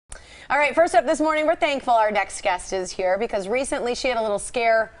All right, first up this morning, we're thankful our next guest is here because recently she had a little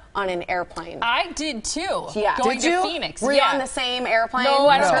scare on an airplane. I did too. Yeah. Going to Phoenix. Were you on the same airplane? No,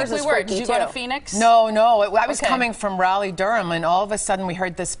 I don't Hers think we is were. freaky, Did you go to too. Phoenix? No. I was coming from Raleigh-Durham, and all of a sudden we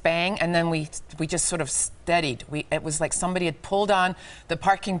heard this bang, and then we just sort of steadied. It was like somebody had pulled on the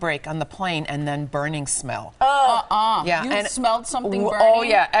parking brake on the plane, and then burning smell. Oh. Yeah. You and smelled something burning? Oh,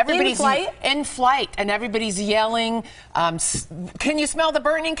 yeah. Everybody's In flight? in flight, and everybody's yelling, can you smell the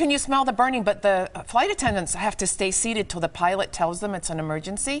burning? Can you smell the burning? But the flight attendants have to stay seated till the pilot tells them it's an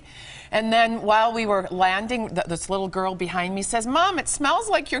emergency. And then while we were landing, this little girl behind me says, "Mom, it smells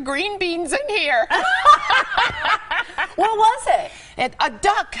like your green beans in here." What was it? A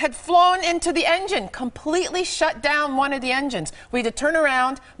duck had flown into the engine, completely shut down one of the engines. We had to turn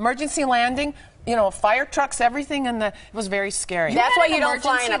around, emergency landing, you know, fire trucks, everything, and it was very scary. That's why you don't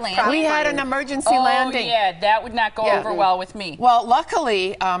fly in a prop We had an emergency landing. Oh, yeah, that would not go over well with me. Well,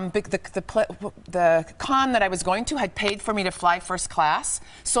 luckily, the con that I was going to had paid for me to fly first class,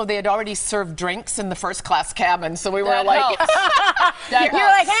 so they had already served drinks in the first class cabin. So we were like, you're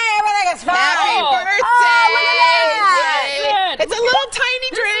like, hey, everything is fine. Happy birthday! Oh, look at that! It's a little tiny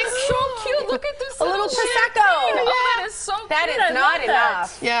drink. This is so cute. Look at this A little champagne. Prosecco. Oh, that is so cute. That is I not love that.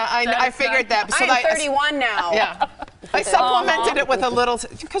 enough. Yeah, I figured that. So I am 31 now. Yeah. I supplemented it with a little,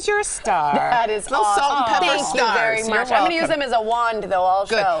 because you're a star. That is little awesome. salt and pepper Thank stars. you very much. I'm going to use them as a wand, though, all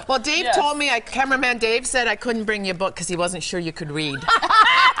Good. show. Well, Dave told me, cameraman Dave said I couldn't bring you a book because he wasn't sure you could read.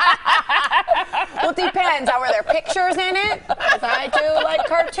 Well, it depends. Were there pictures in it? Because I do like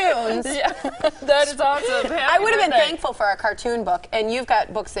cartoons. Yeah, that is awesome. I would have been thankful for a cartoon book, and you've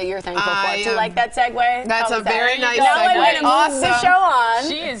got books that you're thankful for. Do you like that segue? That's a very nice now segue. I'm going to move the show on.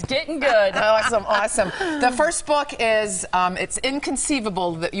 She is getting good. Awesome. The first book is, it's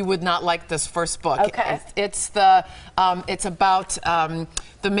inconceivable that you would not like this first book. Okay. It's about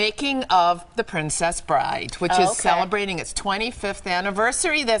the making of The Princess Bride, which is celebrating its 25th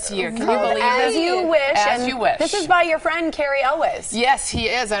anniversary this year. Can you believe it? As you wish. As you wish. This is by your friend, Carrie Elwes. Yes, he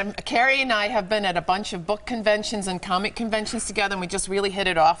is. And Carrie and I have been at a bunch of book conventions and comic conventions together, and we just really hit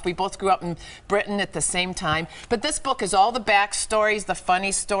it off. We both grew up in Britain at the same time. But this book is all the backstories, the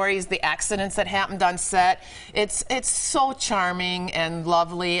funny stories, the accidents that happened on set. It's so charming and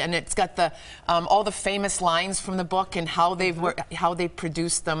lovely, and it's got the all the famous lines from the book and how they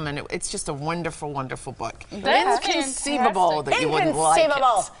produced them, and it's just a wonderful, wonderful book. That's inconceivable that you wouldn't like it.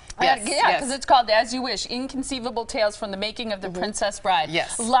 Inconceivable. Yeah, because it's called As You Wish, Inconceivable Tales from the Making of the Princess Bride.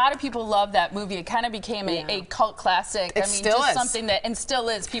 Yes. A lot of people love that movie. It kind of became a cult classic. It still is. Something that, and still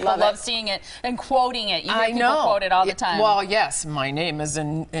is. People love seeing it and quoting it. You hear people quote it all the time. Well, yes, my name is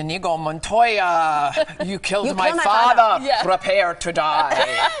Inigo Montoya. You killed my my father. father. Yeah. Prepare to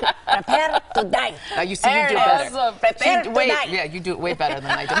die. Prepare to die. You see, you do better. Awesome. Prepare to die. Yeah, you do it way better than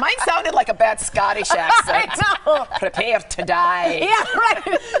I do. Mine sounded like a bad Scottish accent. I know. Prepare to die. Yeah,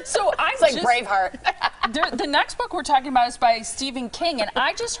 right. So I It's like Braveheart. The next book we're talking about is by Stephen King, and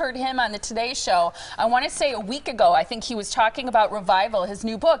I just heard him on the Today Show. I want to say a week ago. I think he was talking about Revival, his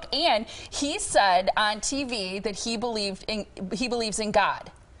new book, and he said on TV that he believes in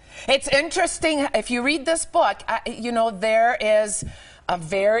God. It's interesting. If you read this book, you know, there is a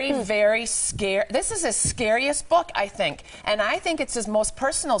very, very scary. This is his scariest book, I think. And I think it's his most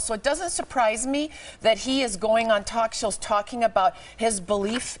personal. So it doesn't surprise me that he is going on talk shows talking about his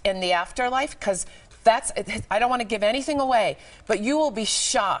belief in the afterlife, because I don't want to give anything away, but you will be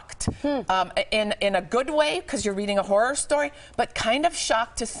shocked in a good way, because you're reading a horror story, but kind of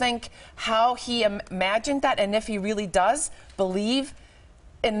shocked to think how he imagined that, and if he really does believe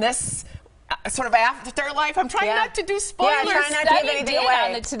in this sort of afterlife. I'm trying not to do spoilers. Yeah, try not to give anything away.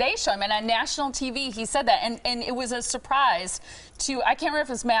 On the Today Show, I mean, on national TV, he said that, and it was a surprise to, I can't remember if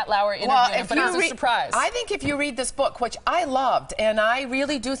it was Matt Lauer interviewing him, but it was a surprise. I think if you read this book, which I loved, and I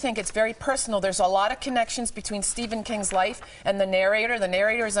really do think it's very personal, there's a lot of connections between Stephen King's life and the narrator. The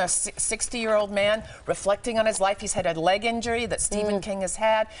narrator is a 60-year-old man reflecting on his life. He's had a leg injury that Stephen King has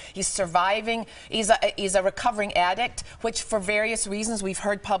had. He's surviving. He's a recovering addict, which for various reasons we've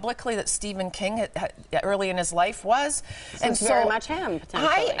heard publicly that Stephen King early in his life was. So and it's very much him,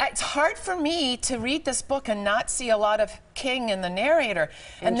 potentially. It's hard for me to read this book and not see a lot of King in the narrator,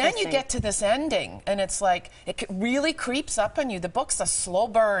 and then you get to this ending, and it's like it really creeps up on you. The book's a slow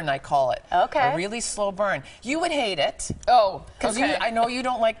burn, I call it. Okay. A really slow burn. You would hate it. Oh, because okay. I know you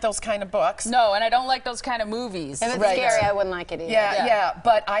don't like those kind of books. No, and I don't like those kind of movies. If it's scary, I wouldn't like it either. Yeah,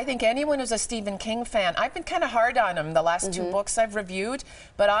 but I think anyone who's a Stephen King fan, I've been kind of hard on him the last two books I've reviewed,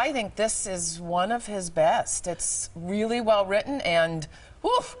 but I think this is one of his best. It's really well written and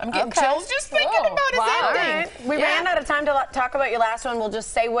Oof, I'm getting chills just thinking about his ending. We ran out of time to talk about your last one. We'll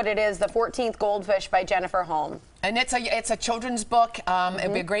just say what it is, The 14th Goldfish by Jennifer Holm. And it's a children's book.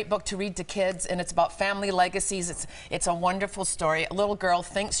 It'd be a great book to read to kids, and it's about family legacies. It's a wonderful story. A little girl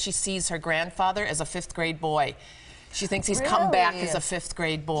thinks she sees her grandfather as a 5th grade boy. She thinks he's come back as a 5th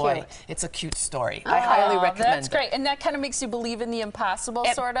grade boy. Cute. It's a cute story. I highly recommend it. That's great. And that kind of makes you believe in the impossible,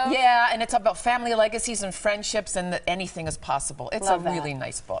 sort of? Yeah, and it's about family legacies and friendships and that anything is possible. It's a really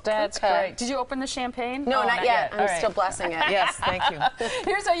nice book. That's great. Did you open the champagne? No, not yet. I'm still blessing it. Yes, thank you.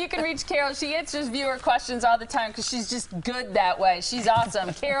 Here's how you can reach Carole. She answers viewer questions all the time because she's just good that way. She's awesome.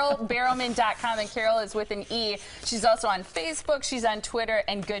 CaroleBarrowman.com, and Carole is with an E. She's also on Facebook. She's on Twitter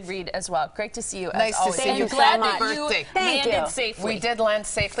and Goodread as well. Great to see you. Nice to see you. Glad that Happy birthday. landed safely. We did land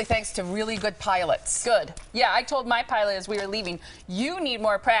safely thanks to really good pilots. Good. Yeah, I told my pilot as we were leaving, you need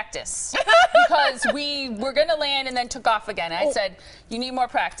more practice because we were going to land and then took off again. I said, you need more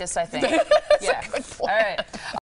practice, I think. That's yeah. a good point. All right.